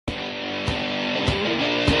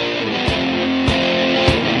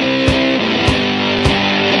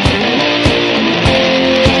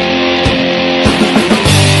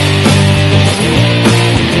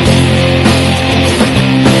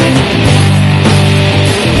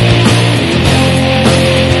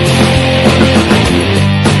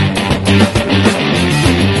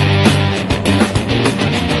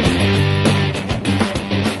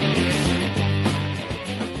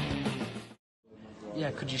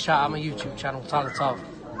shout out my YouTube channel, Talent Off.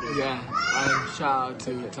 Yeah, shout out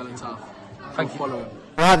to Talent Off. Thank you. Follow him.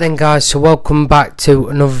 Right then guys, so welcome back to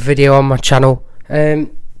another video on my channel.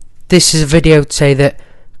 This is a video to say that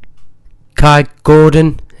Kaide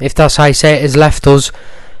Gordon, if that's how you say it, has left us.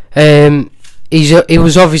 He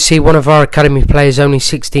was obviously one of our academy players, only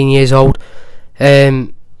 16 years old.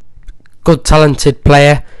 Good talented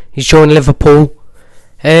player. He's joined Liverpool.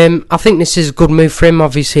 I think this is a good move for him.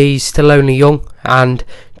 Obviously he's still only young, and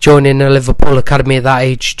joining a Liverpool academy at that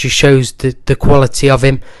age just shows the quality of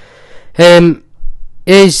him. It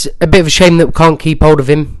is a bit of a shame that we can't keep hold of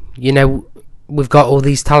him. You know, we've got all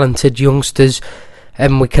these talented youngsters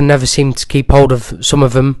and we can never seem to keep hold of some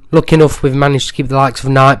of them. Lucky enough we've managed to keep the likes of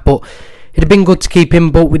Knight, but it'd have been good to keep him.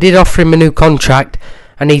 But we did offer him a new contract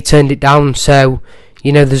and he turned it down, so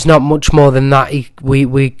you know there's not much more than that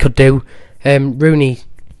we could do. Rooney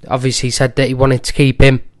obviously said that he wanted to keep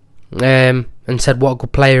him, and said what a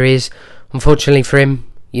good player he is. Unfortunately for him,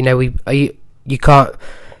 you know, you can't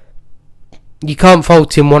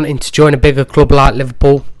fault him wanting to join a bigger club like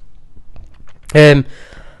Liverpool.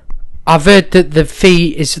 I've heard that the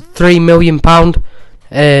fee is £3 million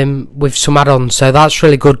with some add-ons, so that's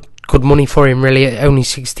really good money for him, really, at only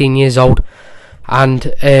 16 years old. And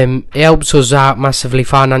it helps us out massively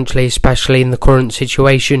financially, especially in the current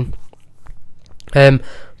situation.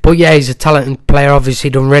 But yeah, he's a talented player, obviously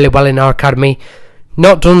done really well in our academy.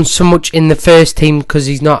 Not done so much in the first team because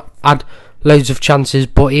he's not had loads of chances,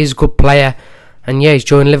 but he is a good player. And yeah, he's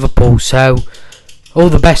joined Liverpool, so all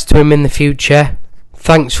the best to him in the future.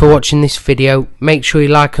 Thanks for watching this video. Make sure you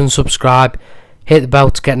like and subscribe. Hit the bell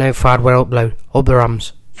to get notified when I upload. Up the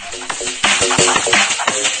Rams.